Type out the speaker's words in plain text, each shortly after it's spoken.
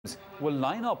will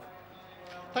line up.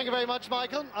 Thank you very much,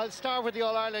 Michael. I'll start with the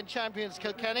All-Ireland champions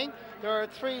Kilkenny. There are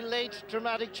 3 late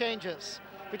dramatic changes.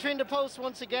 Between the posts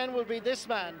once again will be this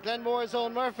man, Glenmore's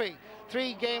own Murphy.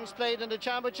 3 games played in the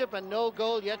championship and no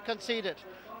goal yet conceded.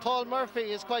 Paul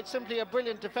Murphy is quite simply a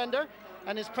brilliant defender,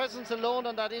 and his presence alone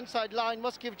on that inside line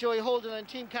must give Joey Holden and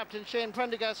team captain Shane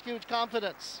Prendergast huge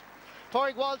confidence.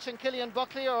 Pádraig Walsh and Killian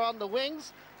Buckley are on the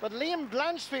wings, but Liam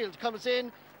Blanchfield comes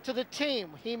in to the team.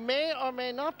 He may or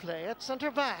may not play at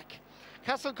centre-back.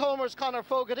 Castlecomer's Conor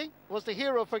Fogarty was the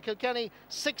hero for Kilkenny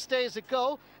 6 days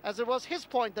ago, as it was his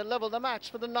point that levelled the match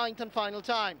for the 9th and final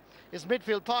time. His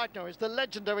midfield partner is the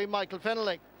legendary Michael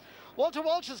Fennelly. Walter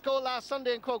Walsh's goal last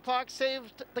Sunday in Croke Park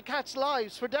saved the Cats'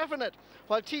 lives for definite,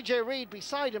 while TJ Reid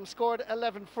beside him scored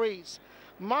 11 frees.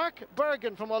 Mark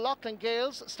Bergen from O'Loughlin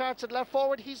Gales starts at left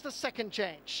forward. He's the second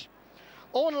change.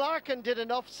 Owen Larkin did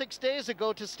enough 6 days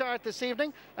ago to start this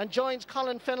evening and joins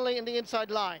Colin Fennelly in the inside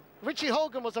line. Richie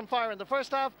Hogan was on fire in the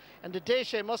first half, and the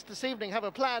Déchet must this evening have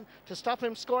a plan to stop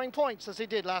him scoring points as he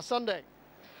did last Sunday.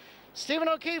 Stephen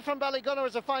O'Keefe from Ballygunner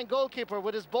is a fine goalkeeper,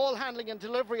 with his ball handling and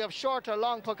delivery of short or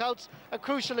long puck-outs a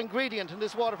crucial ingredient in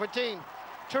this Waterford team.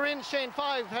 Turin Shane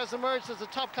Five has emerged as a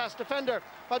top-class defender,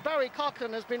 while Barry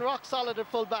Coughlin has been rock solid at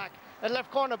full-back. At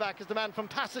left cornerback is the man from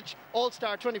Passage,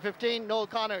 All-Star 2015, Noel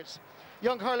Connors.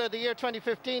 Young Hurler of the Year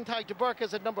 2015, Tadhg de Burke,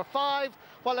 is at number 5,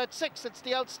 while at 6 it's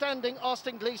the outstanding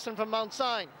Austin Gleeson from Mount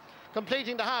Sion.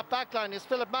 Completing the half-back line is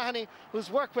Philip Mahoney,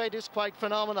 whose work rate is quite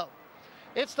phenomenal.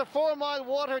 It's the 4 Mile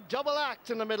Water double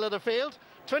act in the middle of the field.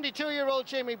 22-year-old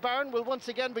Jamie Barron will once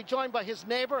again be joined by his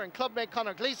neighbour and clubmate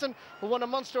Conor Gleeson, who won a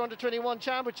Munster Under-21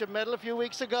 championship medal a few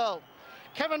weeks ago.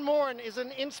 Kevin Moran is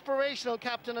an inspirational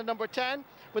captain at number 10,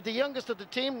 with the youngest of the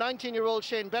team, 19-year-old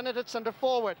Shane Bennett, at centre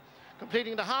forward.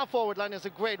 Completing the half-forward line is a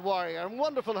great warrior and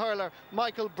wonderful hurler,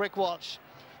 Michael Brick Walsh.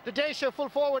 The Déchet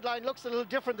full-forward line looks a little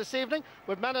different this evening,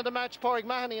 with man of the match Pádraig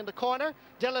Mahoney in the corner,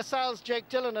 De La Salle's Jake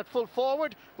Dillon at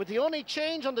full-forward, with the only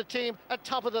change on the team at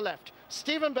top of the left.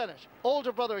 Stephen Bennett,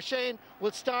 older brother of Shane,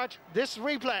 will start this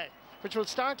replay, which will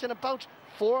start in about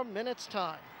 4 minutes'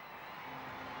 time.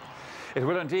 It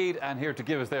will indeed, and here to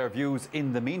give us their views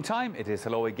in the meantime, it is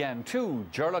hello again to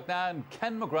Gerlach Nan,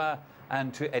 Ken McGrath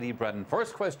and to Eddie Brennan.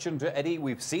 First question to Eddie.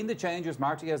 We've seen the changes.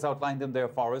 Marty has outlined them there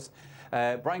for us.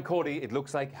 Brian Cody, it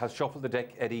looks like, has shuffled the deck.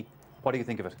 Eddie, what do you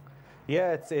think of it?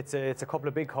 Yeah, it's a couple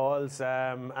of big calls,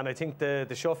 and I think the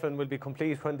shuffling will be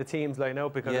complete when the teams line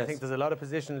out, because I think there's a lot of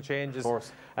positional changes. Of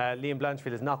course. Liam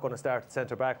Blanchfield is not going to start at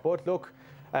centre-back, but look,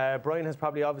 Brian has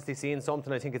probably obviously seen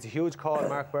something. I think it's a huge call,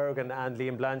 Mark Bergen and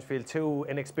Liam Blanchfield, 2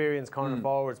 inexperienced corner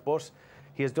forwards, but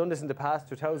he has done this in the past.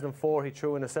 2004, he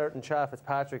threw in a certain Cha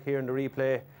Fitzpatrick here in the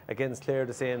replay against Clare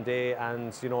the same day,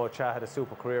 and you know, Cha had a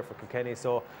super career for Kilkenny.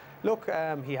 So look,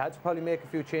 he had to probably make a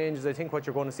few changes. I think what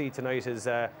you're going to see tonight is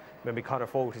maybe Conor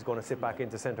Fogarty's going to sit back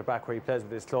into centre back where he plays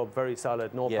with his club. Very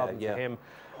solid, no problem for him.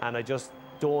 And I just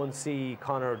don't see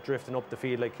Conor drifting up the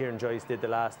field like Kieran Joyce did the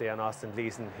last day on Austin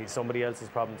Gleeson. He's somebody else's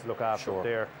problem to look after up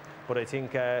there. But I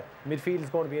think midfield is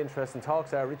going to be interesting.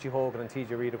 Talks are Richie Hogan and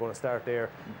TJ Reid are going to start there.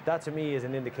 That to me is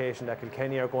an indication that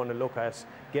Kilkenny are going to look at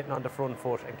getting on the front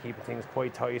foot and keeping things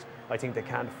quite tight. I think they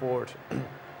can't afford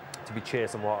to be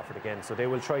chasing Waterford again. So they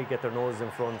will try to get their noses in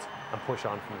front and push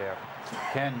on from there.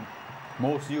 Ken,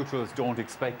 most neutrals don't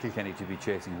expect Kilkenny to be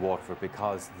chasing Waterford,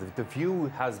 because the view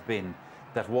has been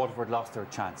that Waterford lost their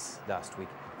chance last week.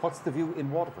 What's the view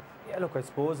in Waterford? Yeah, look, I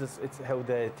suppose it's how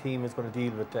the team is going to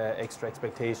deal with extra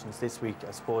expectations this week.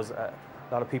 I suppose a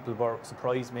lot of people were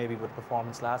surprised maybe with the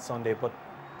performance last Sunday, but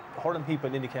hurling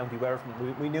people in the county were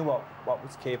we knew what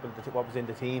was capable, what was in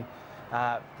the team.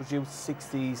 Produced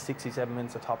 67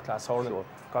 minutes of top-class hurling.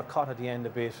 Got caught at the end a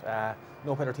bit.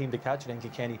 No better team to catch it than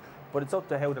Kilkenny. But it's up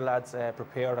to how the lads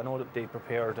prepared. I know that they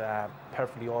prepared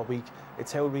perfectly all week.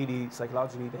 It's how really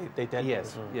psychologically they dealt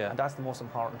with it. And that's the most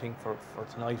important thing for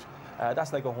tonight.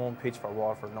 That's like a home pitch for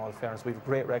Waterford, in all fairness. We have a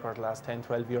great record the last 10,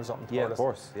 12 years up until of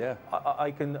course, I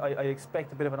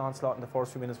expect a bit of an onslaught in the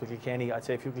first few minutes with Kilkenny. I'd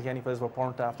say a few Kilkenny players were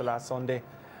burnt after last Sunday.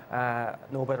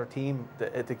 No better team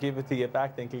to give it to you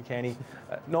back than Kilkenny.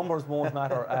 Numbers won't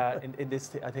matter in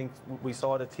this. I think we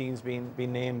saw the teams being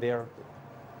named there.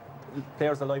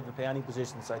 Players alive to play any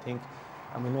positions, I think,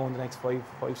 and we know in the next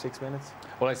 5-6 minutes.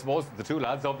 Well, I suppose the two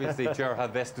lads obviously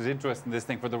have vested interest in this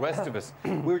thing. For the rest of us,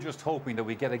 we're just hoping that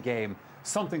we get a game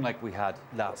something like we had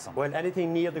last Sunday. Well,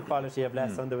 anything near the quality of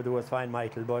last Sunday was fine,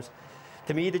 Michael, but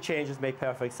to me the changes make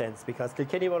perfect sense, because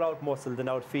Kilkenny were out-muscled and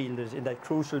outfielded in that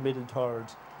crucial middle third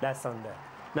last Sunday.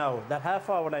 Now, that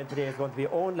half-forward line today is going to be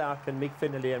Owen Larkin, Mick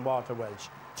Fennelly and Walter Welsh.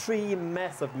 3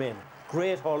 massive men,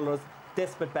 great hurlers,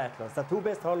 desperate battlers. The two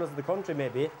best hurlers in the country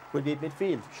maybe will be at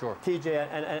midfield. Sure.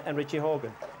 TJ and Richie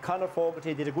Hogan. Conor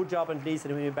Fogarty did a good job on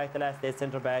Gleeson when he went back the last day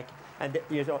centre back. And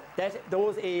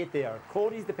those 8 there,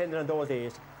 Cody's dependent on those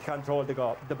 8 to control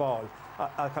the ball,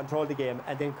 control the game.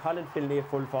 And then Colin Finlay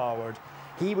full forward.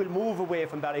 He will move away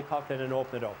from Barry Coughlin and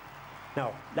open it up.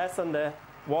 Now, last Sunday,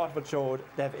 Waterford showed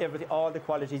they have all the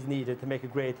qualities needed to make a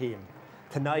great team.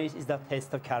 Tonight is that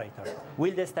test of character.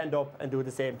 Will they stand up and do the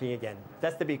same thing again?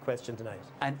 That's the big question tonight.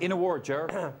 And in a word,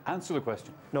 Ger, answer the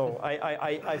question. No,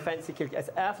 I fancy Kilkenny.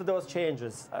 After those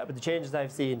changes, the changes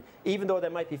I've seen, even though there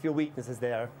might be a few weaknesses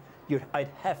there, I'd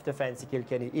have to fancy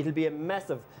Kilkenny. It'll be a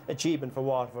massive achievement for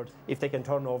Waterford if they can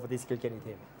turn over this Kilkenny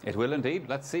team. It will indeed.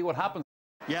 Let's see what happens.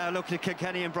 Yeah, look,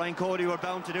 Kilkenny and Brian Cody were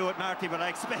bound to do it, Marty, but I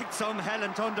expect some hell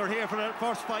and thunder here for the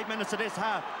first 5 minutes of this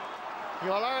half.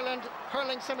 The All-Ireland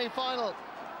Hurling semi-final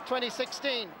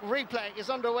 2016 replay is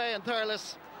underway in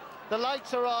Thurles. The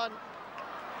lights are on,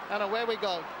 and away we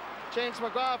go. James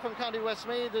McGrath from County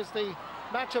Westmeath is the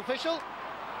match official,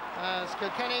 as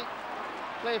Kilkenny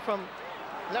play from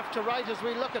left to right as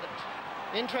we look at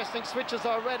it. Interesting switches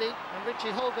already, and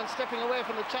Richie Hogan stepping away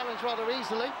from the challenge rather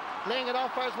easily. Laying it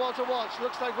off first, Walter Walsh.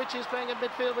 Looks like Richie's playing in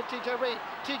midfield with TJ Reid.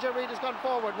 TJ Reid has gone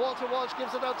forward. Walter Walsh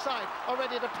gives it outside.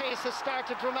 Already the pace has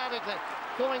started dramatically.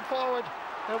 Going forward,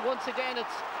 once again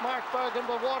it's Mark Bergen,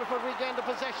 but Waterford regained the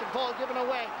possession. Ball given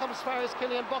away. Comes as far as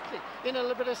Killian Buckley. In a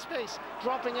little bit of space.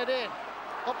 Dropping it in.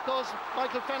 Up goes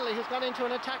Michael Fennelly, who's gone into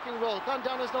an attacking role. Gone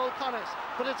down as Noel Connors.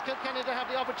 But it's Kilkenny to have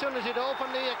the opportunity to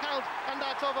open the account, and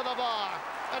that's over the bar.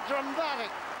 A dramatic,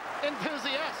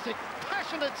 enthusiastic,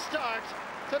 passionate start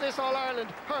to this All-Ireland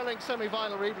Hurling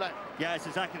semi-final replay. Yeah, it's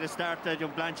exactly the start that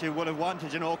young Blanche would have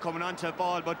wanted, coming onto the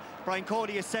ball. But Brian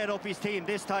Cody has set up his team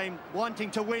this time,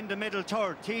 wanting to win the middle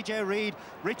third. TJ Reid,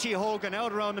 Richie Hogan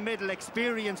out around the middle,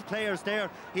 experienced players there.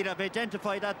 He'd have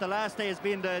identified that the last day as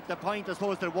being the point, I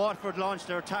suppose, that Waterford launched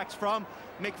their attacks from.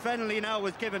 Mick Fennelly now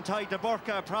was giving Ty de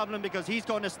Burka a problem because he's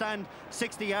going to stand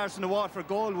 60 yards from the Waterford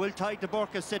goal. Will Ty de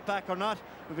Burka sit back or not?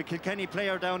 With a Kilkenny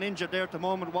player down injured there at the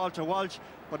moment, Walter Walsh.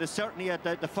 But it's certainly at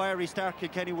the fiery start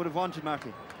Kilkenny would have wanted,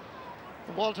 Marty.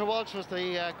 Walter Walsh was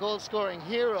the goal-scoring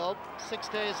hero 6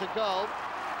 days ago.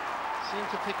 Seemed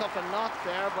to pick up a knock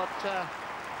there, but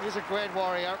he's a great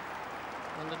warrior.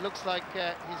 And it looks like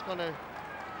he's going to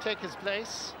take his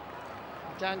place.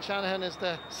 Dan Shanahan is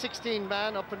the 16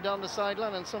 man up and down the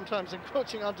sideline and sometimes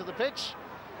encroaching onto the pitch.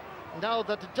 Now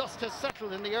that the dust has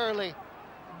settled in the early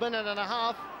minute and a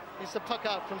half, is the puck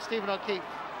out from Stephen O'Keefe.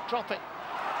 Dropping.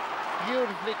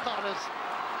 Beautifully caught as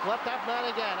what that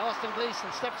man again, Austin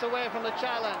Gleeson, steps away from the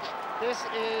challenge. This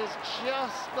is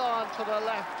just gone to the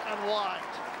left and wide.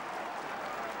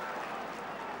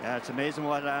 Yeah, it's amazing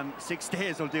what 6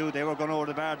 days will do. They were going over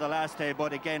the bar the last day,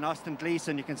 but again, Austin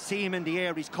Gleeson, you can see him in the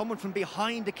air. He's coming from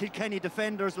behind the Kilkenny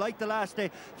defenders like the last day.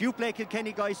 If you play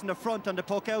Kilkenny guys in the front and the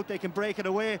puck out, they can break it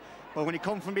away. But when you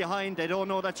come from behind, they don't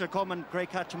know that you're coming. Great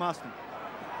catch from Austin.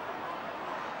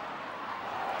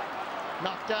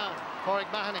 Knocked down,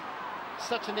 Corrick Mahoney.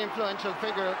 Such an influential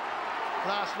figure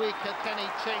last week. Kilkenny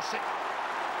chasing.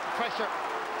 Pressure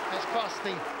has crossed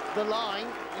the line.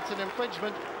 It's an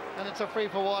infringement. And it's a free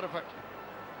for Waterford.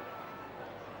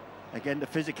 Again, the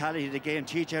physicality of the game.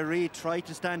 TJ Reid tried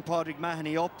to stand Padraig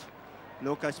Mahoney up.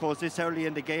 Look, I suppose this early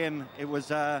in the game, it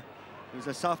was a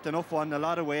soft enough one in a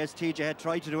lot of ways. TJ had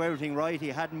tried to do everything right. He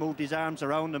hadn't moved his arms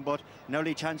around him, but an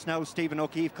early chance now. Stephen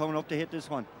O'Keefe coming up to hit this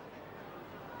one.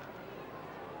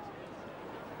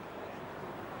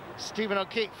 Stephen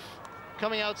O'Keefe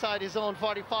coming outside his own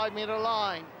 45-metre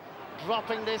line.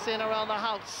 Dropping this in around the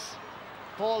house.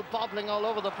 Ball bobbling all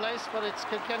over the place, but it's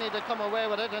Kilkenny to come away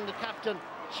with it, and the captain,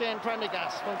 Shane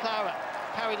Prendergast from Clara,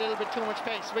 carried a little bit too much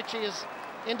pace. Richie is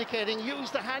indicating, use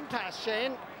the hand pass,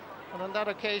 Shane. And on that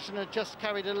occasion, it just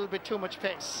carried a little bit too much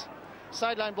pace.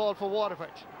 Sideline ball for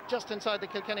Waterford, just inside the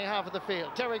Kilkenny half of the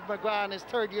field. Derek McGrath in his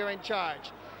third year in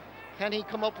charge. Can he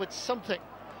come up with something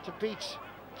to beat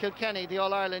Kilkenny, the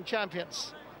All-Ireland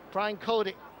champions? Brian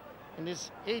Cody in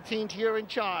his 18th year in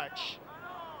charge.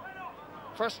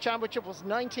 First championship was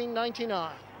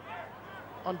 1999.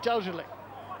 Undoubtedly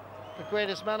the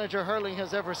greatest manager Hurling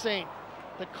has ever seen.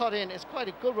 The cut-in is quite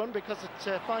a good one because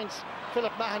it finds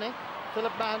Philip Mahoney.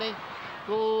 Philip Mahoney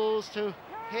goes to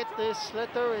hit this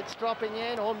sliotar. It's dropping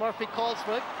in. Owen Murphy calls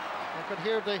for it. I could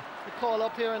hear the call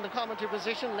up here in the commentary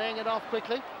position, laying it off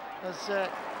quickly as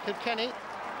Kilkenny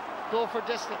go for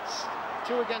distance.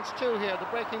 2 against 2 here. The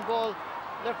breaking ball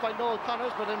left by Noel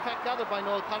Connors, but in fact gathered by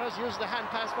Noel Connors. Used the hand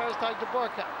pass for his Ty de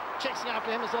Burka. Chasing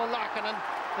after him his own Larkin, and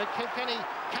the Kilkenny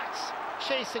Cats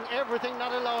chasing everything,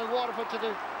 not allowing Waterford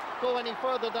to go any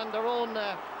further than their own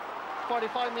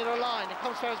 45-metre line. It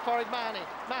comes towards Pádraig Mahoney.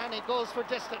 Mahoney goes for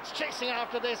distance. Chasing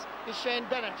after this is Shane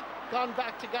Bennett. Gone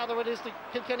back together with his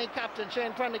Kilkenny captain,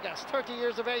 Shane Prendergast. 30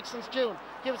 years of age since June.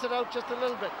 Gives it out just a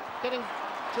little bit.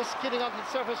 Just getting onto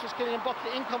the surface was Killian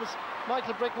Buckley. In comes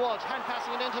Michael Brick Walsh, hand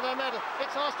passing it into the middle.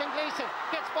 It's Austin Gleeson.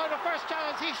 Gets by the first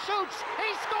challenge. He shoots. He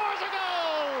scores a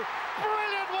goal.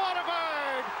 Brilliant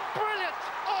Waterford. Brilliant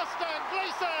Austin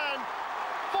Gleeson.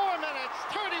 4 minutes,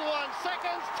 31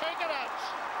 seconds, take it out.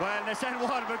 Well, they said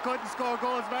Waterford couldn't score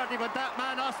goals, Marty, but that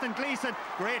man, Austin Gleeson,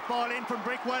 great ball in from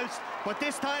Brick Welch. But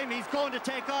this time he's going to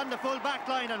take on the full back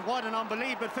line, and what an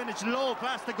unbelievable finish, low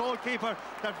past the goalkeeper.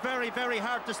 They're very, very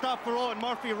hard to stop for Owen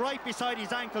Murphy, right beside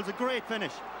his ankles, a great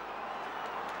finish.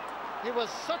 It was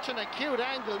such an acute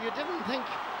angle, you didn't think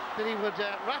that he would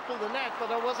rattle the net, but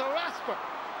there was a rasper.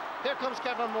 Here comes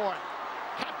Kevin Moore,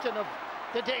 captain of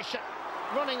the Dacia,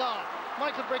 running on.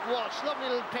 Michael Brick Walsh, lovely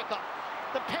little pick-up.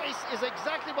 The pace is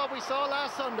exactly what we saw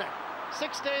last Sunday.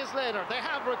 6 days later, they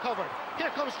have recovered.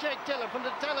 Here comes Jake Dillon from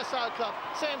the De La Salle club.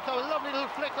 Same club, a lovely little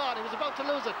flick on. He was about to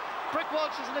lose it. Brick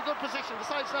Walsh is in a good position,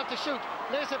 decides not to shoot.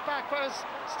 Lays it back for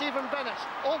Stephen Bennett.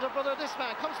 Older brother of this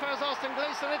man, comes for his Austin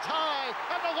Gleeson. It's high,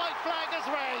 and the white flag is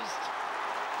raised.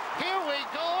 Here we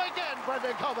go again,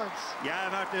 Brendan Cummins. Yeah,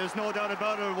 Mark, there's no doubt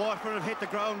about it. Waterford have hit the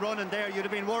ground running there. You'd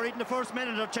have been worried in the first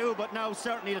minute or two, but now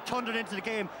certainly they're thundered into the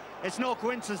game. It's no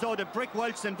coincidence, though, that Brick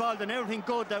Welch is involved in everything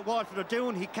good that Waterford are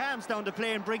doing. He calms down the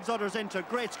play and brings others into a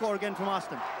great score again from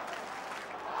Austin.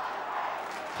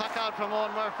 Puck out from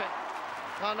Owen Murphy.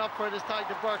 Gone up for it is tied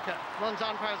to Burka. Runs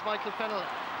on past Michael Fennelly.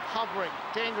 Hovering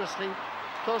dangerously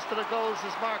close to the goals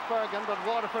is Mark Bergen, but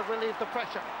Waterford relieve the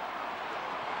pressure.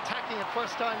 Attacking it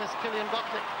first time is Killian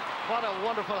Buckley. What a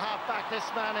wonderful half-back this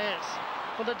man is.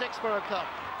 From the Dixborough club.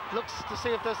 Looks to see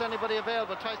if there's anybody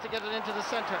available. Tries to get it into the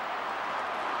centre.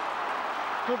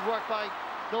 Good work by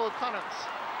Noel Connors.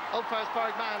 Out for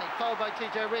Pádraig Mahoney, fouled by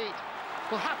TJ Reid,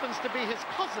 who happens to be his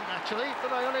cousin, actually,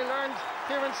 that I only learned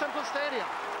here in Semple Stadium.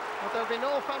 But there'll be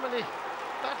no family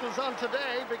battles on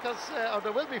today, because, or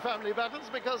there will be family battles,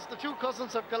 because the two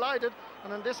cousins have collided,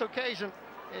 and on this occasion,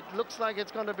 it looks like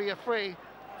it's going to be a free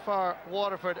for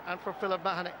Waterford and for Philip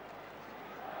Mahoney.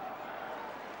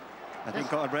 I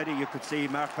think already you could see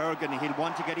Mark Bergen, he'll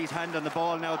want to get his hand on the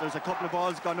ball now. There's a couple of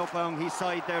balls gone up along his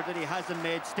side there that he hasn't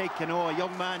made stick. You know, a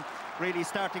young man really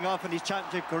starting off in his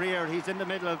championship career. He's in the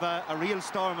middle of a real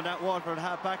storm in that Waterford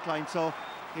half-back line, so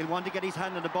he'll want to get his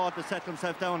hand on the ball to settle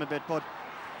himself down a bit. But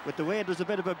with the way there's a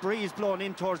bit of a breeze blowing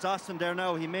in towards Austin there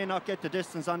now, he may not get the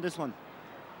distance on this one.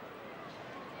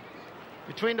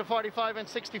 Between the 45 and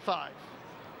 65.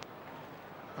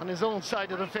 On his own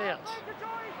side of the field.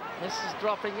 This is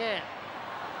dropping in.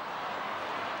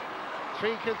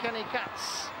 3 Kilkenny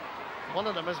Cats. One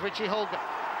of them is Richie Hogan.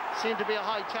 Seemed to be a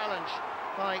high challenge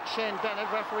by Shane Bennett.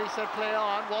 Referee said play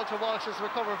on. Walter Walsh has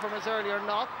recovered from his earlier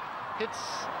knock. Hits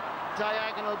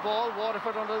diagonal ball.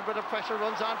 Waterford under a little bit of pressure.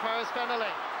 Runs on Paris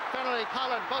Fennelly. Fennelly,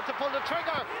 Colin, about to pull the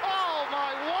trigger. Oh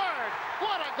my word!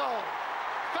 What a goal!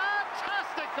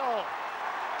 Fantastic goal!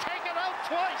 Taken out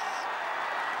twice.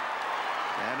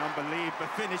 An unbelievable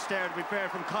finish there, to be fair,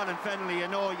 from Colin Fennelly. You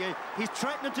know, he's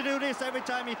threatening to do this every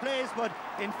time he plays, but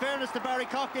in fairness to Barry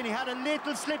Coughlin, he had a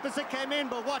little slip as it came in,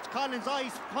 but watch Colin's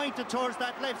eyes pointed towards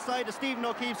that left side of Stephen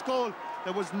O'Keefe's goal.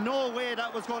 There was no way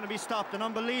that was going to be stopped. An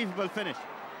unbelievable finish.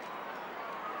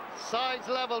 Sides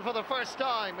level for the first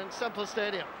time in Semple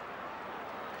Stadium.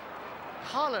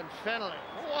 Colin Fennelly,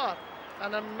 what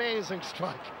an amazing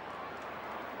strike.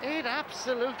 It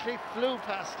absolutely flew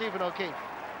past Stephen O'Keefe.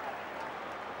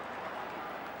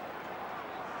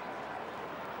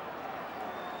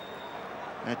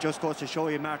 It just goes to show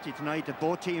you, Marty, tonight that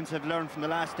both teams have learned from the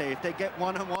last day. If they get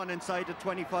one-on-one inside the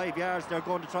 25 yards, they're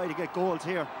going to try to get goals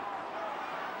here.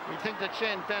 We think that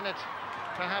Shane Bennett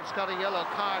perhaps got a yellow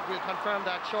card. We'll confirm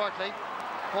that shortly.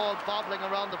 Ball bobbling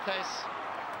around the place.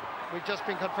 We've just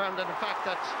been confirmed in the fact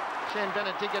that Shane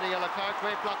Bennett did get a yellow card.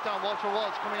 Great block down, Walter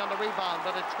Walsh coming on the rebound,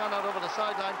 but it's gone out over the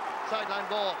sideline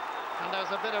ball. And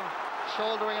there's a bit of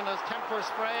shouldering and there's temper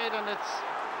sprayed, and it's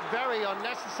very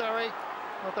unnecessary.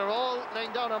 But they're all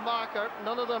laying down a marker,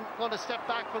 none of them going to step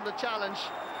back from the challenge.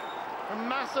 A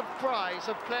massive prize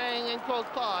of playing in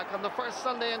Croke Park on the first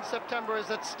Sunday in September is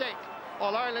at stake.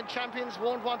 All-Ireland champions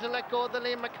won't want to let go of the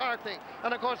Liam McCarthy.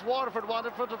 And of course Waterford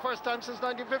wanted for the first time since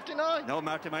 1959. No,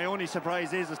 Martin, my only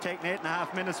surprise is it's taken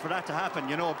 8.5 minutes for that to happen.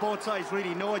 You know, both sides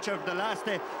really know each other. The last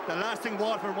thing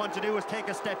Waterford want to do is take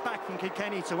a step back from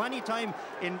Kilkenny. So any time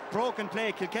in broken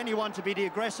play, Kilkenny want to be the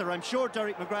aggressor. I'm sure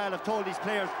Derek McGrath have told these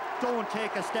players, don't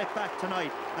take a step back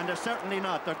tonight. And they're certainly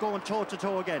not. They're going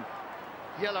toe-to-toe again.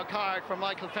 Yellow card for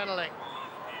Michael Fennelly.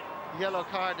 Yellow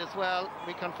card as well,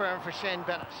 we confirm for Shane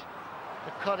Bennett.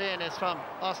 The cut in is from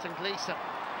Austin Gleeson.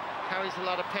 Carries a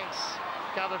lot of pace,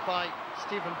 gathered by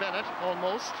Stephen Bennett,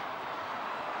 almost.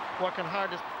 Working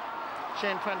hard is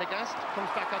Shane Prendergast. Comes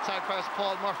back outside first,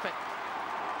 Paul Murphy.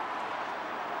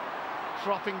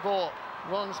 Dropping ball,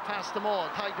 runs past them all.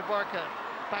 Ty DeBurka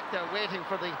back there waiting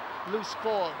for the loose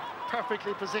ball.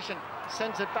 Perfectly positioned,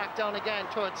 sends it back down again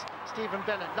towards Stephen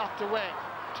Bennett, knocked away.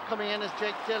 Coming in is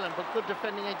Jake Dillon, but good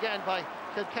defending again by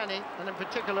Kilkenny, and in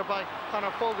particular by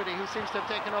Conor Fogarty, who seems to have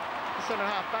taken up the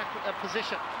centre-half back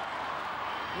position.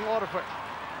 Waterford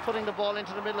putting the ball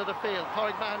into the middle of the field.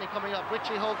 Pádraig Mahoney coming up.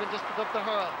 Richie Hogan just put up the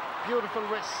hurl. Beautiful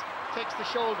wrist, takes the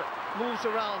shoulder, moves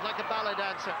around like a ballet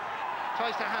dancer.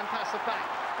 Tries to hand pass it back.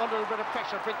 Under a bit of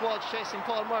pressure, Brick Walsh chasing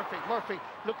Paul Murphy. Murphy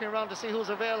looking around to see who's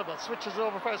available. Switches it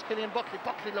over first, Killian Buckley.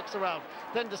 Buckley looks around,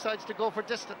 then decides to go for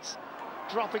distance.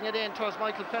 Dropping it in towards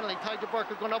Michael Fennelly. Ty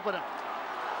DeBurka going up with him.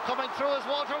 Coming through is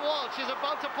Walter Walsh. He's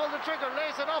about to pull the trigger.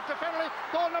 Lays it off to Fennelly.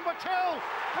 Goal number 2.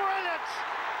 Brilliant!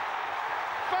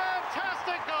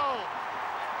 Fantastic goal!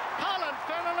 Colin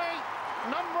Fennelly,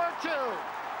 number 2.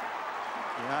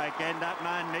 Yeah, again, that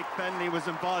man, Mick Fennelly, was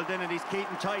involved in it. He's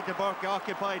keeping Ty DeBurka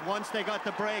occupied. Once they got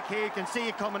the break here, you can see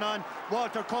it coming on.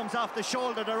 Walter comes off the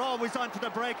shoulder. They're always onto the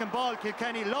breaking ball.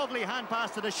 Kilkenny, lovely hand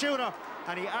pass to the shooter.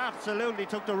 And he absolutely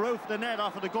took the roof of the net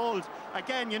off of the goals.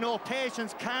 Again, you know,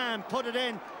 patience, calm, put it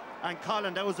in. And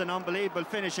Colin, that was an unbelievable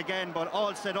finish again, but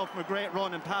all set up for a great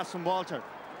run and pass from Walter.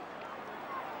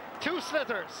 2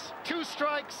 slithers, 2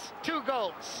 strikes, 2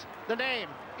 goals. The name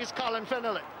is Colin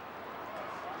Fennelly.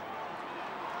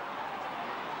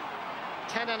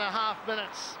 10.5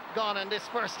 minutes gone in this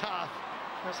first half.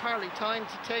 There's hardly time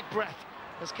to take breath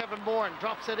as Kevin Bourne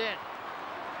drops it in.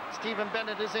 Stephen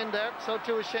Bennett is in there, so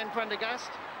too is Shane Prendergast.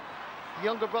 The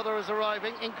younger brother is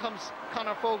arriving. In comes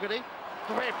Conor Fogarty.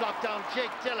 Great block down,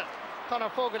 Jake Dillon. Conor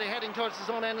Fogarty heading towards his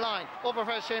own end line. Over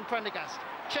for Shane Prendergast.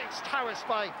 Chased, harassed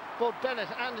by both Bennett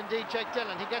and indeed Jake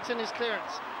Dillon. He gets in his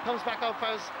clearance. Comes back out for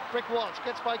his Brick Walsh.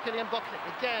 Gets by Killian Buckley.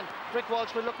 Again, Brick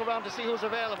Walsh will look around to see who's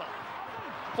available.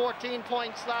 14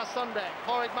 points last Sunday.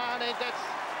 Pádraig Mahoney gets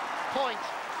point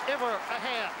ever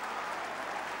ahead.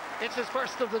 It's his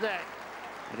first of the day.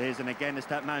 It is, and again, it's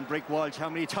that man, Brick Walsh. How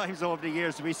many times over the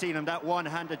years have we seen him? That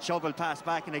one-handed shovel pass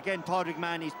back, and again, Pádraig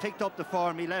Mahoney's picked up the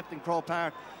form. He left in Croke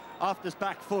Park off this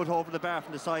back foot over the bar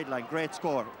from the sideline. Great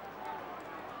score.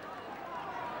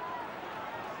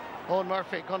 Owen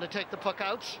Murphy going to take the puck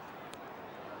out.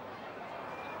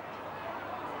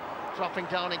 Dropping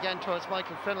down again towards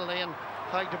Michael Fennelly and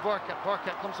Ty DeBurka.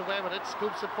 Burka comes away with it,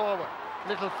 scoops it forward.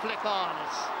 Little flick on.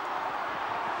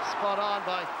 It's spot on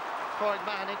by Pádraig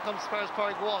Mahoney. Comes first,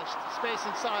 Pádraig Walsh. Space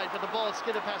inside, but the ball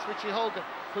skidded past Richie Hogan.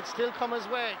 Could still come his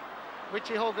way.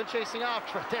 Richie Hogan chasing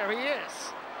after it. There he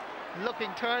is.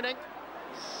 Looking, turning.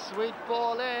 Sweet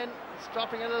ball in. It's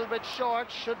dropping a little bit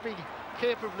short. Should be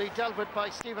capably dealt with by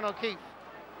Stephen O'Keefe.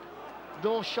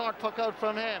 No short puck out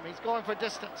from him. He's going for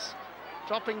distance.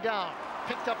 Dropping down.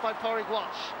 Picked up by Pádraig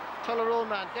Walsh.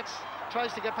 Tullarollman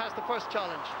tries to get past the first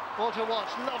challenge. Walter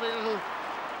Walsh, lovely little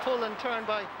pull and turn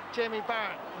by Jamie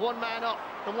Barron. One man up.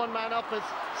 The one man up is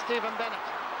Stephen Bennett,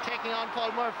 taking on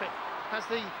Paul Murphy. Has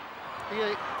the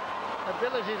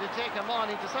ability to take him on.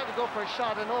 He decided to go for a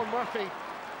shot, and Owen Murphy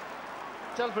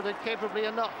dealt with it capably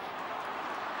enough.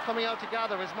 Coming out to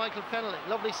gather is Michael Fennelly.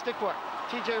 Lovely stick work.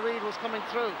 TJ Reid was coming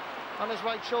through on his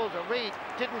right shoulder. Reid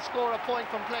didn't score a point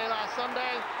from play last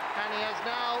Sunday, and he has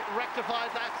now rectified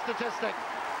that statistic.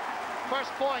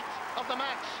 First point of the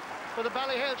match for the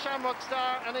Ballyhale Shamrock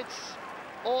Star, and it's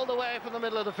all the way from the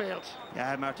middle of the field.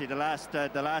 Yeah, Marty, the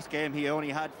last game he only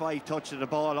had 5 touches of the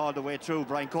ball all the way through.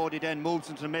 Brian Cody then moves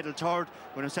into the middle third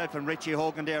with himself and Richie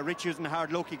Hogan there. Richie was in a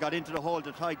hard look. He got into the hole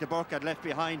that Ty DeBurka had left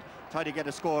behind, tried to get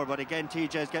a score, but again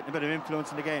TJ's getting a bit of influence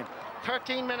in the game.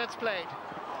 13 minutes played,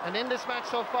 and in this match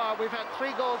so far we've had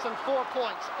 3 goals and 4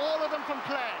 points, all of them from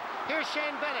play. Here's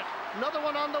Shane Bennett, another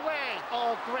one on the way.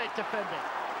 Oh, great defending.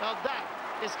 Now that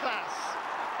is class.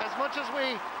 As much as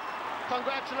we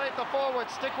congratulate the forward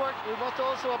stick work, we must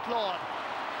also applaud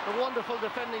the wonderful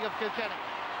defending of Kilkenny.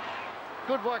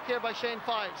 Good work here by Shane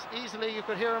Fives. Easily you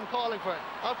could hear him calling for it.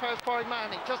 Out fires Pádraig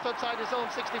Mahoney, just outside his own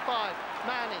 65.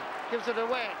 Mahoney gives it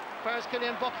away. Fires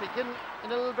Killian Buckley, getting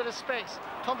in a little bit of space.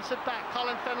 Pumps it back,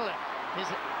 Colin Fennelly. He's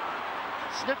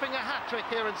sniffing a hat-trick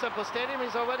here in Semple Stadium.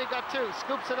 He's already got 2.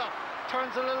 Scoops it up.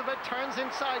 Turns a little bit, turns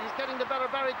inside. He's getting the better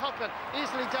Barry Coughlin.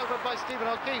 Easily dealt with by Stephen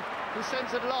O'Keefe, who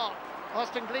sends it long.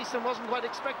 Austin Gleeson wasn't quite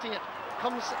expecting it.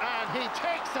 Comes and he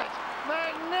takes it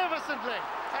magnificently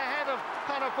ahead of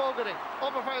Conor Fogarty.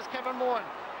 Over fires Kevin Moran.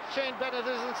 Shane Bennett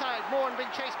is inside. Moran being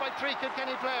chased by 3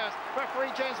 Kilkenny players.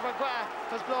 Referee James McGrath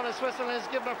has blown his whistle and has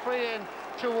given a free in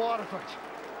to Waterford.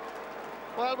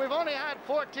 Well, we've only had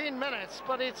 14 minutes,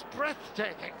 but it's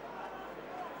breathtaking.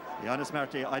 To be honest,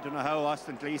 Marty, I don't know how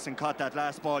Austin Gleeson caught that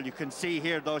last ball. You can see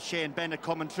here, though, Shane Bennett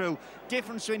coming through.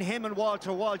 Difference between him and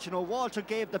Walter Walsh. You know, Walter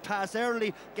gave the pass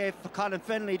early, gave Colin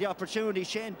Fennelly the opportunity.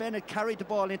 Shane Bennett carried the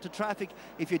ball into traffic.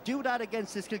 If you do that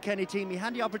against this Kilkenny team, he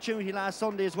had the opportunity last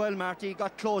Sunday as well, Marty. He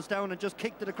got closed down and just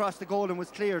kicked it across the goal and was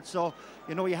cleared. So,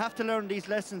 you know, you have to learn these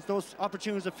lessons. Those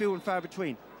opportunities are few and far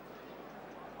between.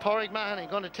 Pádraig Mahoney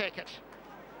going to take it.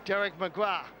 Derek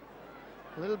McGrath.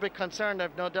 A little bit concerned,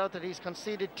 I've no doubt, that he's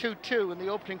conceded 2-2 in the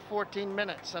opening 14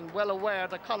 minutes, and well aware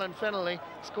that Colin Fennelly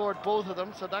scored both of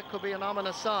them, so that could be an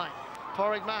ominous sign.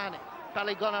 Pádraig Mahoney,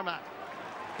 Ballygunner man.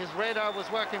 His radar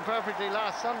was working perfectly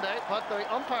last Sunday, but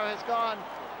the umpire has gone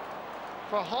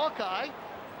for Hawkeye.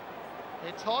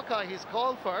 It's Hawkeye he's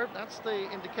called for, that's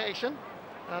the indication.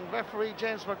 And referee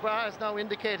James McGrath is now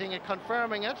indicating it,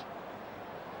 confirming it.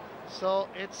 So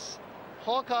it's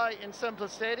Hawkeye in Semple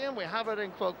Stadium. We have it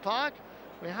in Croke Park.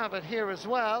 We have it here as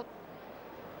well,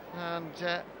 and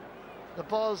the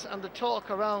buzz and the talk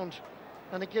around,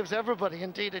 and it gives everybody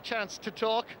indeed a chance to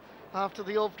talk after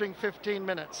the opening 15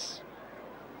 minutes.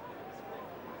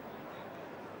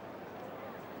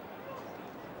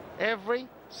 Every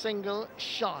single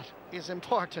shot is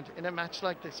important in a match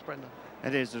like this, Brendan.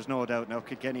 It is, there's no doubt. Now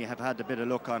Kilkenny have had a bit of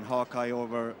luck on Hawkeye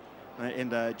over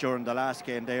during the last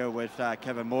game there with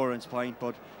Kevin Moran's point,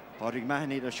 but Pádraig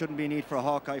Mahoney, there shouldn't be need for a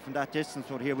Hawkeye from that distance,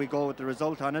 but here we go with the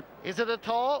result on it. Is it a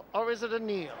tall or is it a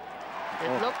kneel?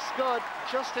 It looks good,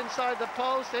 just inside the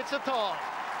post. It's a tall.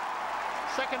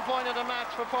 Second point of the match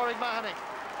for Pádraig Mahoney.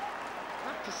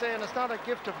 I have to say, and it's not a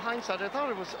gift of hindsight, I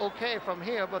thought it was okay from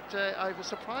here, but I was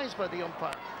surprised by the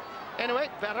umpire. Anyway,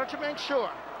 better to make sure.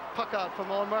 Puck out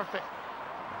from Owen Murphy.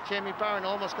 Jamie Barron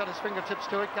almost got his fingertips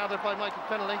to it, gathered by Michael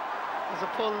Fennelly. As a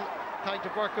pull, Ty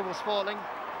DeBurka was falling.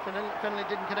 Fennelly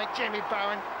didn't connect. Jamie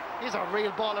Barron, he's a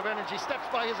real ball of energy, steps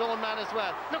by his own man as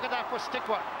well. Look at that for stick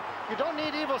work. You don't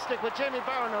need evil stick with Jamie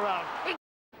Barron around.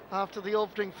 After the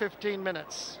opening 15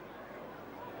 minutes.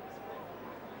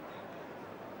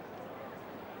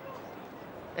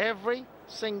 Every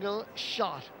single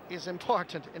shot is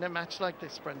important in a match like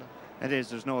this, Brendan. It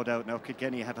is, there's no doubt. Now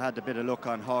Kilkenny have had a bit of luck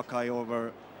on Hawkeye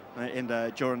over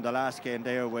during the last game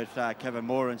there with Kevin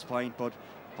Moran's point, but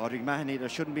Pádraig Mahoney, there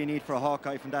shouldn't be need for a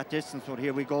Hawkeye from that distance, but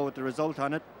here we go with the result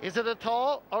on it. Is it a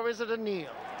tall or is it a kneel?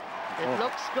 It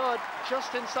looks good,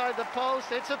 just inside the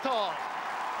post. It's a tall.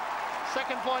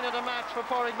 Second point of the match for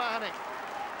Pádraig Mahoney.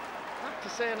 I have to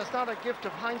say, and it's not a gift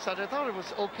of hindsight, I thought it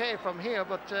was okay from here,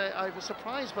 but I was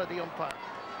surprised by the umpire.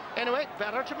 Anyway,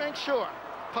 better to make sure.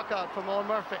 Puck out from Owen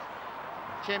Murphy.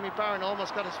 Jamie Barron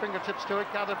almost got his fingertips to it,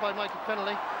 gathered by Michael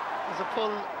Fennelly. As a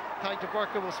pull, Ty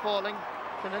DeBurka was falling.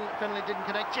 Fennelly didn't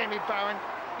connect. Jamie Barron,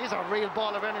 he's a real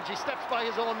ball of energy, steps by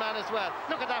his own man as well.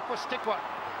 Look at that for stick work.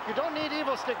 You don't need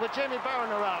evil stick with Jamie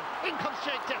Barron around. In comes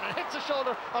Jake Dillon, hits the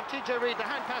shoulder of TJ Reid. The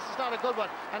hand pass is not a good one,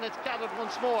 and it's gathered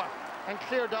once more and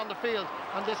cleared down the field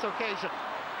on this occasion.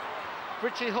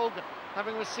 Richie Hogan,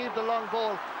 having received the long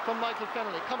ball from Michael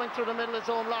Fennelly, coming through the middle of his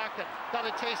own Larkin. Got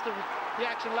a taste of the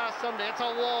action last Sunday. It's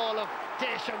a wall of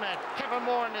Deschamel. Kevin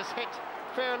Moran is hit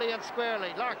fairly and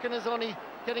squarely. Larkin is only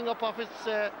getting up off his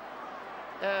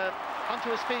onto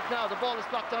his feet now. The ball is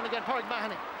blocked down again. Pádraig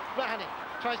Mahoney. Mahoney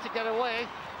tries to get away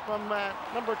from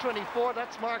number 24.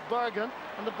 That's Mark Bergen,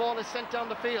 and the ball is sent down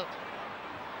the field.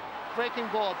 Breaking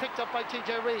ball picked up by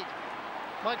TJ Reid.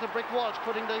 Michael Brick Walsh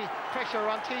putting the pressure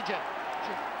on TJ.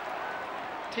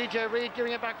 TJ Reid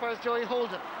giving it back for his Joey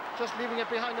Holden. Just leaving it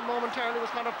behind him momentarily was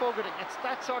Conor Fogarty. It's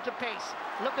that sort of pace.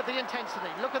 Look at the intensity.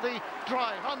 Look at the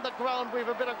drive. On the ground, we have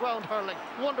a bit of ground hurling.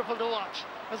 Wonderful to watch.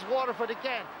 As Waterford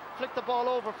again flick the ball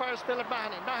over. Fires Philip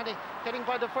Mahoney. Mahoney getting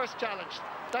by the first challenge.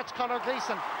 That's Conor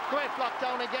Gleeson. Great block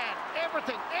down again.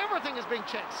 Everything is being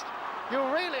chased. You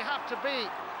really have to be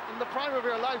in the prime of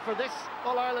your life for this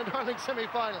All-Ireland hurling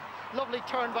semi-final. Lovely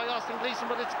turn by Austin Gleeson,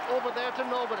 but it's over there to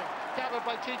nobody. Gathered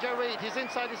by TJ Reid. He's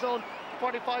inside his own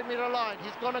 45-metre line.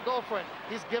 He's going to go for it.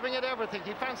 He's giving it everything.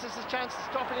 He fancies his chances,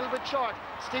 dropping a little bit short.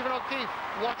 Stephen O'Keefe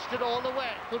watched it all the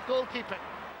way. Good goalkeeping.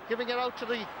 Giving it out to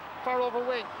the far over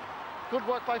wing. Good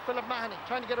work by Philip Mahoney,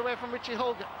 trying to get away from Richie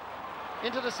Hogan.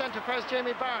 Into the centre, first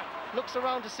Jamie Barron. Looks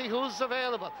around to see who's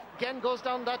available. Again goes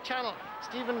down that channel.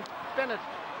 Stephen Bennett,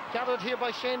 gathered here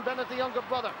by Shane Bennett, the younger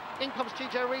brother. In comes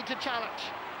TJ Reid to challenge.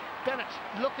 Bennett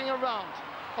looking around,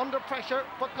 under pressure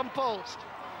but composed.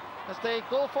 As they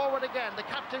go forward again, the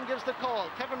captain gives the call.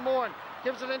 Kevin Moran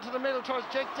gives it into the middle towards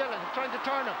Jake Dillon, trying to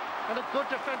turn him, and a good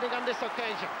defending on this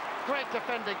occasion. Great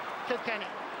defending, Kilkenny.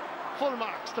 Full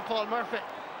marks to Paul Murphy.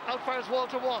 Out fires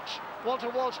Walter Walsh. Walter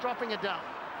Walsh dropping it down.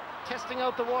 Testing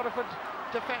out the Waterford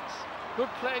defence. Good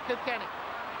play, Kilkenny.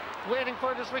 Waiting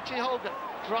for it is Richie Hogan.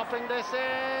 Dropping this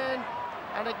in.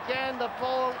 And again, the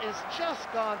ball is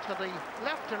just gone to the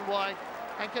left and wide.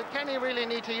 And Kilkenny really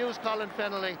need to use Colin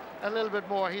Fennelly a little bit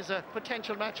more. He's a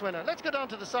potential match winner. Let's go down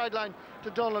to the sideline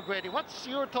to Donal O'Grady. What's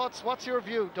your thoughts? What's your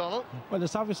view, Donal? Well,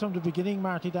 it's obvious from the beginning,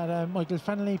 Marty, that Michael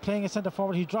Fennelly playing a centre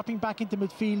forward, he's dropping back into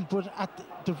midfield, but at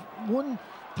the one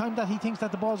time that he thinks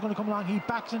that the ball's going to come along, he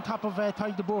backs on top of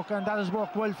Tadhg de Búrca, and that has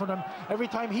worked well for them. Every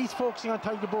time he's focusing on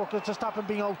Tadhg de Búrca to stop him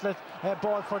being outlet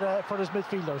ball for his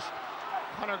midfielders.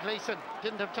 Conor Gleeson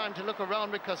didn't have time to look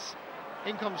around because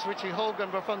in comes Richie Hogan,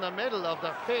 but from the middle of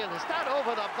the field. Is that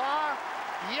over the bar?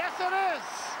 Yes, it is!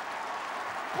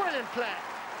 Brilliant play.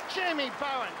 Jamie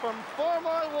Barron from 4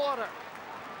 Mile Water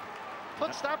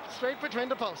puts that straight between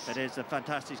the posts. It is a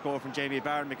fantastic score from Jamie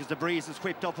Barron, because the breeze has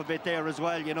whipped up a bit there as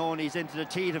well, you know, and he's into the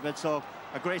teeth of it, so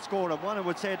a great score. And one I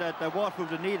would say that Waterford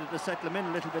would needed to settle him in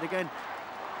a little bit again.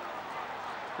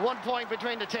 1 point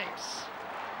between the teams.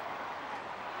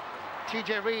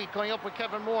 TJ Reid going up with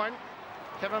Kevin Moran.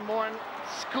 Kevin Moran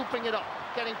scooping it up,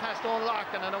 getting past Owen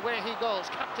Larkin, and away he goes.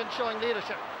 Captain showing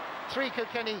leadership. 3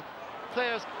 Kilkenny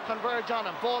players converge on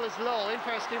him. Ball is low, in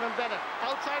for Stephen Bennett.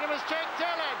 Outside him is Jake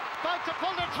Dillon, about to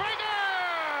pull the trigger!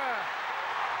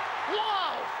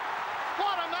 Wow!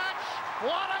 What a match!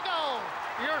 What a goal!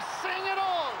 You're seeing it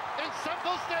all in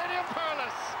Semple Stadium,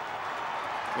 Perlis.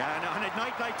 Yeah, and on a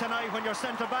night like tonight, when your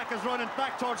centre-back is running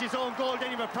back towards his own goal,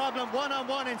 then you have a problem.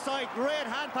 One-on-one inside, great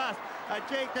hand pass.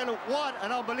 Jake Dillon, what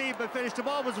an unbelievable finish. The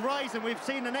ball was rising. We've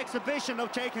seen an exhibition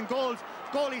of taking goals.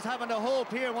 Goalies having the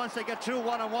hope here once they get through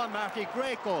one-on-one, Marty.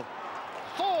 Great goal.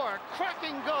 4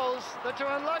 cracking goals that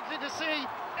you're unlikely to see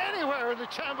anywhere in the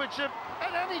championship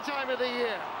at any time of the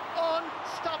year.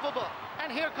 Unstoppable.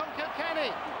 And here come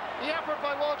Kilkenny. The effort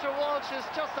by Walter Walsh is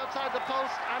just outside the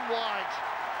post and wide.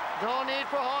 No need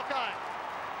for Hawkeye.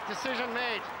 Decision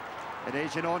made. It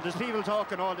is, you know, and there's people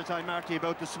talking all the time, Marty,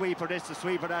 about the sweep or this, the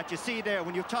sweep or that. You see there,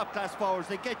 when you've top-class forwards,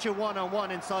 they get you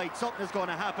one-on-one inside. Something is going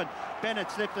to happen.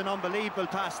 Bennett slipped an unbelievable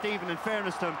pass, Stephen, in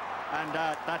fairness to him, and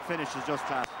that finish is just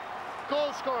class.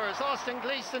 Goal scorers, Austin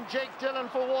Gleeson, Jake Dillon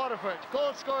for Waterford.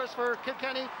 Goal scorers for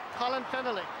Kilkenny, Colin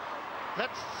Fennelly.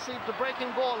 Let's see, the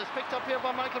breaking ball is picked up here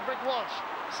by Michael Brick Walsh.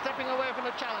 Stepping away from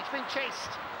the challenge, being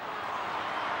chased.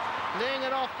 Laying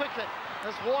it off quickly.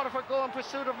 As Waterford go in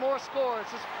pursuit of more scores.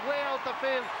 It's way out the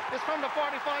field. It's from the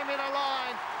 45-metre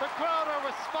line. The crowd are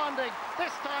responding.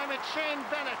 This time it's Shane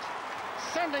Bennett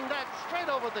sending that straight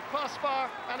over the crossbar,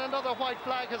 and another white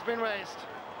flag has been raised.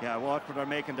 Yeah, Waterford are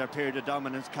making their period of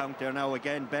dominance count there now.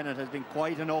 Again, Bennett has been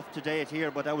quite enough to date here,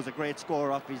 but that was a great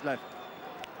score off his left.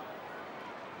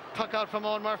 Puck out from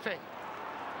Owen Murphy.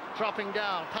 Dropping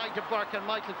down, Tadhg de Búrca and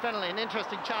Michael Fennelly. An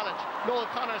interesting challenge. Noel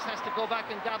Connors has to go back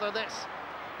and gather this.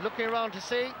 Looking around to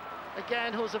see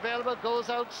again who's available. Goes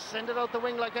out, send it out the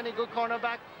wing like any good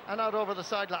cornerback, and out over the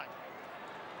sideline.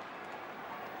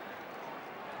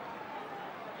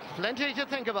 Plenty to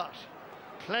think about,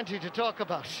 plenty to talk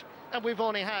about, and we've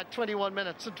only had 21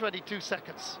 minutes and 22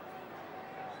 seconds.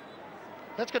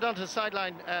 Let's go down to the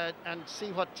sideline and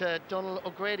see what Donal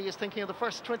O'Grady is thinking of the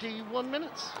first 21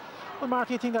 minutes. Well,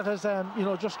 Marty, I think that has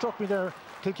just struck me there.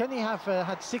 Kilkenny have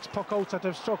had 6 puck outs that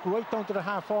they've struck right down to the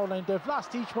half-forward line. They've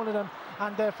lost each one of them,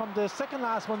 and from the second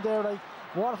last one there,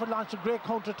 Waterford launched a great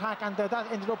counter-attack, and that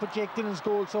ended up with Jake Dillon's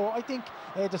goal. So I think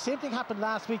the same thing happened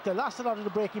last week. They lost a lot of the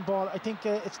breaking ball. I think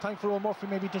it's time for Owen Murphy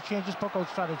maybe to change his puck-out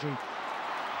strategy.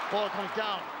 Ball comes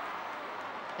down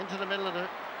into the middle of the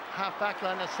half-back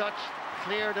line as such.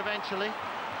 Cleared eventually.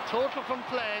 Total from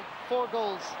play, 4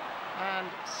 goals and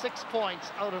 6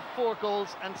 points out of 4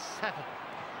 goals and 7.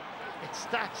 It's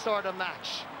that sort of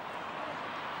match.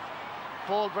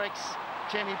 Ball breaks.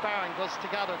 Jamie Barron goes to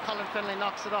gather. Colin Fennelly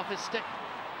knocks it off his stick.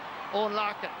 Owen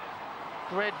Larkin.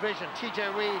 Great vision.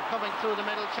 TJ Reid coming through the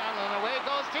middle channel, and away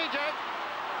goes TJ.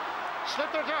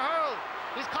 Slipper to hurl.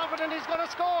 He's confident he's going to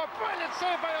score. Brilliant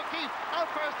save by O'Keefe. Out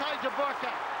first, Tadhg de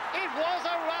Búrca. It was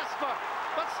a rasper,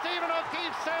 but Stephen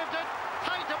O'Keefe saved it.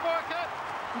 Tadhg de Búrca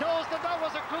knows that that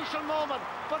was a crucial moment.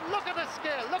 But look at the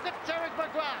skill. Look at Derek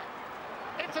McGrath.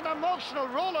 It's an emotional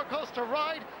roller coaster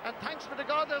ride, and thanks be to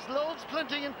God there's loads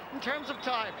plenty in terms of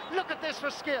time. Look at this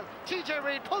for skill. TJ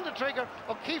Reid pulled the trigger.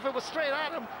 O'Keefe was straight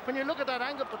at him when you look at that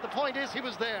angle, but the point is he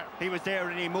was there. He was there,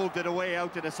 and he moved it away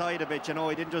out to the side of it, you know.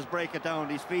 He didn't just break it down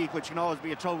his feet, which can always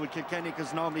be a trouble with Kilkenny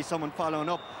because normally someone following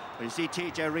up. But you see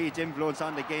TJ Reid's influence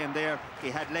on the game there. He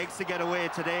had legs to get away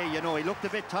today, you know. He looked a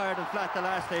bit tired and flat the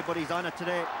last day, but he's on it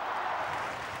today.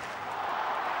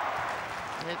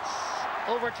 It's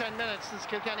over 10 minutes since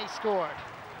Kilkenny scored.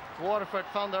 Waterford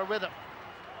found their rhythm.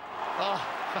 Oh,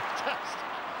 fantastic.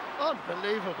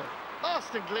 Unbelievable.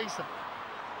 Austin Gleeson.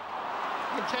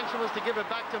 The intention was to give it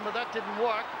back to him, but that didn't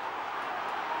work.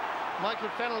 Michael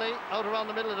Fennelly out around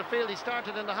the middle of the field. He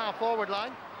started in the half-forward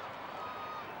line.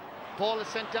 Ball is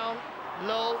sent down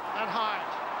low and hard.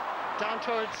 Down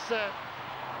towards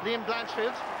Liam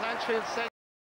Blanchfield. Blanchfield set